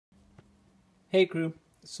Hey crew,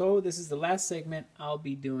 so this is the last segment I'll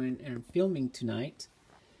be doing and filming tonight,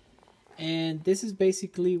 and this is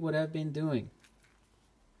basically what I've been doing.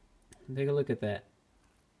 Take a look at that.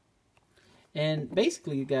 And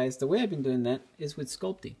basically, you guys, the way I've been doing that is with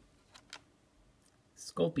Sculpty.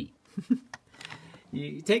 Sculpey.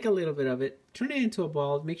 You take a little bit of it, turn it into a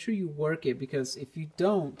ball, make sure you work it, because if you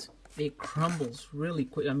don't, it crumbles really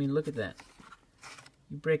quick. I mean, look at that.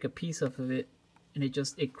 You break a piece off of it, and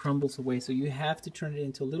it crumbles away. So you have to turn it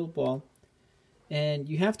into a little ball, and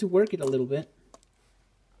you have to work it a little bit.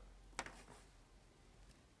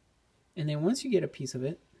 And then once you get a piece of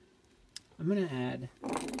it, I'm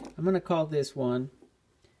gonna call this one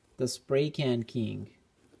the Spray Can King.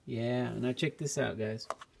 Yeah, now check this out, guys.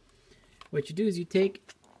 What you do is you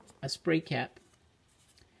take a spray cap,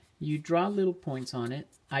 you draw little points on it.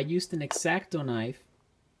 I used an X-Acto knife.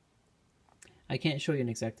 I can't show you an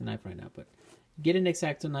X-Acto knife right now, but get an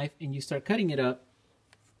X-Acto knife and you start cutting it up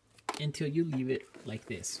until you leave it like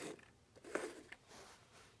this.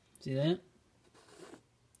 See that?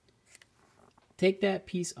 Take that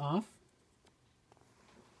piece off.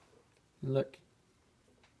 Look.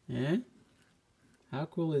 Eh? How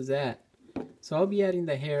cool is that? So I'll be adding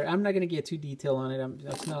the hair. I'm not going to get too detailed on it.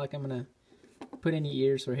 It's not like I'm going to put any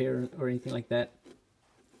ears or hair or anything like that.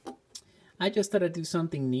 I just thought I'd do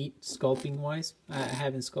something neat sculpting wise. I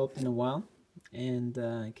haven't sculpted in a while. And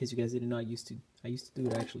in case you guys didn't know, I used to do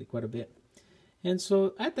it actually quite a bit. And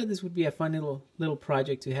so I thought this would be a fun little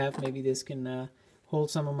project to have. Maybe this can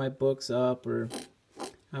hold some of my books up, or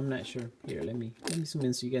I'm not sure. Here, let me zoom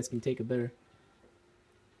in so you guys can take a better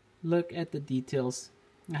look at the details.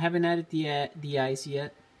 I haven't added the eyes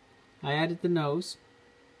yet. I added the nose.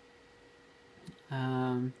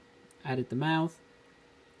 Added the mouth.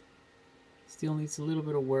 Still needs a little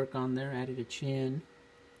bit of work on there. Added a chin.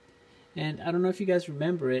 And I don't know if you guys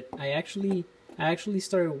remember it. I actually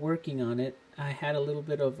started working on it. I had a little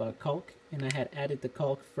bit of caulk, and I had added the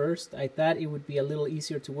caulk first. I thought it would be a little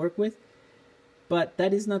easier to work with, but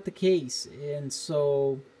that is not the case. And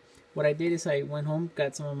so what I did is I went home,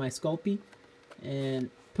 got some of my Sculpey, and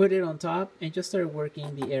put it on top and just started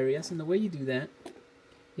working the areas. And the way you do that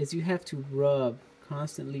is you have to rub,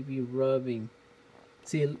 constantly be rubbing.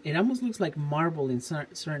 See, it almost looks like marble in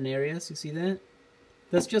certain areas. You see that?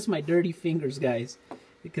 That's just my dirty fingers, guys,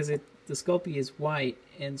 because the Sculpey is white,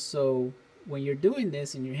 and so when you're doing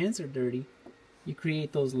this and your hands are dirty, you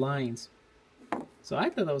create those lines. So I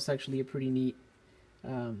thought that was actually a pretty neat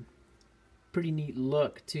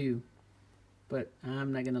look too. But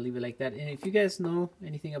I'm not gonna leave it like that. And if you guys know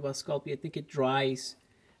anything about Sculpey, I think it dries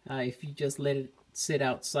if you just let it sit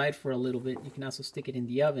outside for a little bit. You can also stick it in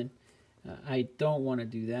the oven. I don't want to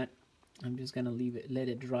do that. I'm just gonna let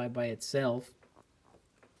it dry by itself,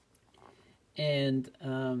 and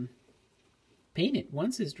paint it.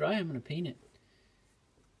 Once it's dry, I'm gonna paint it.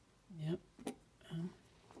 Yep.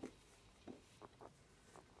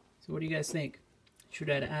 So what do you guys think? Should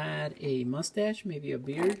I add a mustache? Maybe a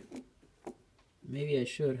beard? Maybe I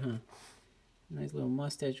should, huh? Nice little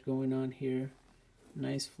mustache going on here.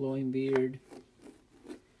 Nice flowing beard.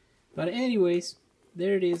 But anyways,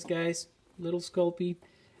 there it is, guys. Little Sculpey.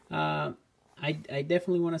 I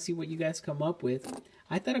definitely want to see what you guys come up with.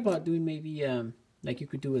 I thought about doing maybe like you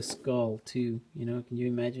could do a skull too. You know, can you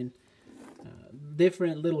imagine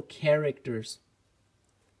different little characters?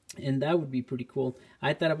 And that would be pretty cool.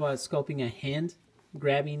 I thought about sculpting a hand,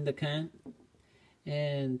 grabbing the can,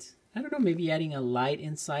 and I don't know, maybe adding a light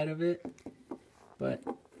inside of it. But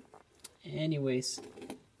anyways,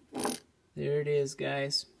 there it is,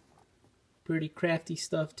 guys. Pretty crafty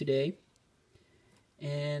stuff today.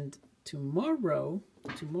 And tomorrow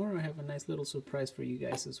I have a nice little surprise for you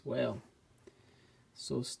guys as well.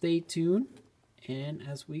 So stay tuned, and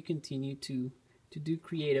as we continue to do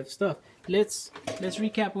creative stuff. Let's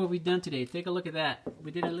recap what we've done today. Take a look at that.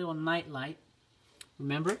 We did a little night light.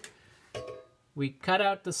 Remember? We cut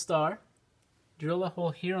out the star, drill a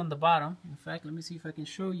hole here on the bottom. In fact, let me see if I can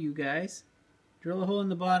show you guys. Drill a hole in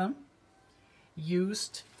the bottom.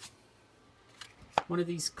 Used one of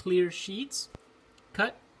these clear sheets,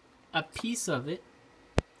 cut a piece of it,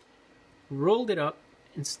 rolled it up,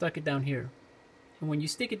 and stuck it down here. And when you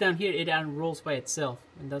stick it down here, it unrolls by itself,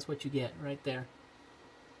 and that's what you get right there.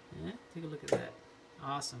 Yeah, take a look at that.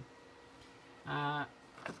 Awesome.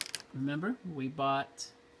 Remember, we bought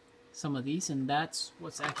some of these, and that's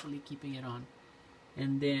what's actually keeping it on.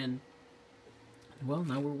 And then, well,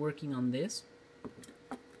 now we're working on this.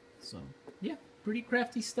 So yeah, pretty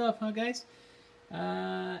crafty stuff, huh, guys?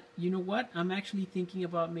 You know what? I'm actually thinking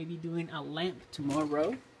about maybe doing a lamp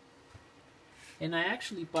tomorrow. And I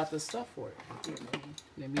actually bought the stuff for it. Here,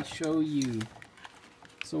 let me show you.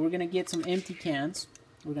 So we're gonna get some empty cans.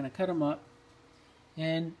 We're gonna cut them up,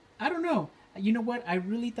 and I don't know. You know what? I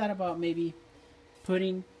really thought about maybe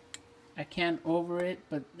putting a can over it,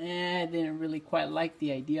 but I didn't really quite like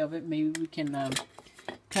the idea of it. Maybe we can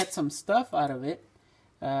cut some stuff out of it.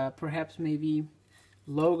 Perhaps maybe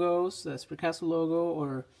logos, the Picasso logo,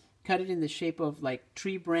 or cut it in the shape of like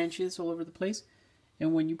tree branches all over the place.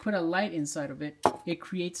 And when you put a light inside of it, it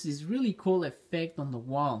creates this really cool effect on the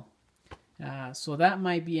wall. So that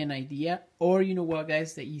might be an idea. Or you know what,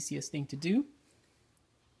 guys, the easiest thing to do,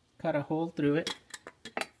 cut a hole through it.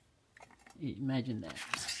 Imagine that.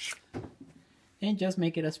 And just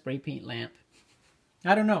make it a spray paint lamp.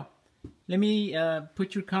 I don't know. Let me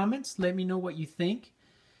put your comments. Let me know what you think.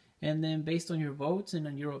 And then based on your votes and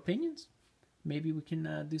on your opinions, maybe we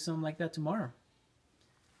can do something like that tomorrow.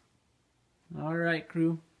 Alright,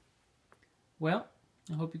 crew. Well,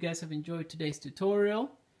 I hope you guys have enjoyed today's tutorial.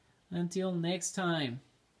 Until next time,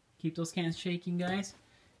 keep those cans shaking, guys.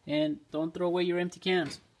 And don't throw away your empty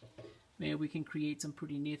cans. Maybe we can create some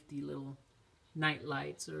pretty nifty little night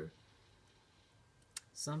lights or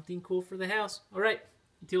something cool for the house. Alright,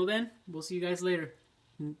 until then, we'll see you guys later.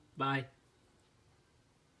 Bye.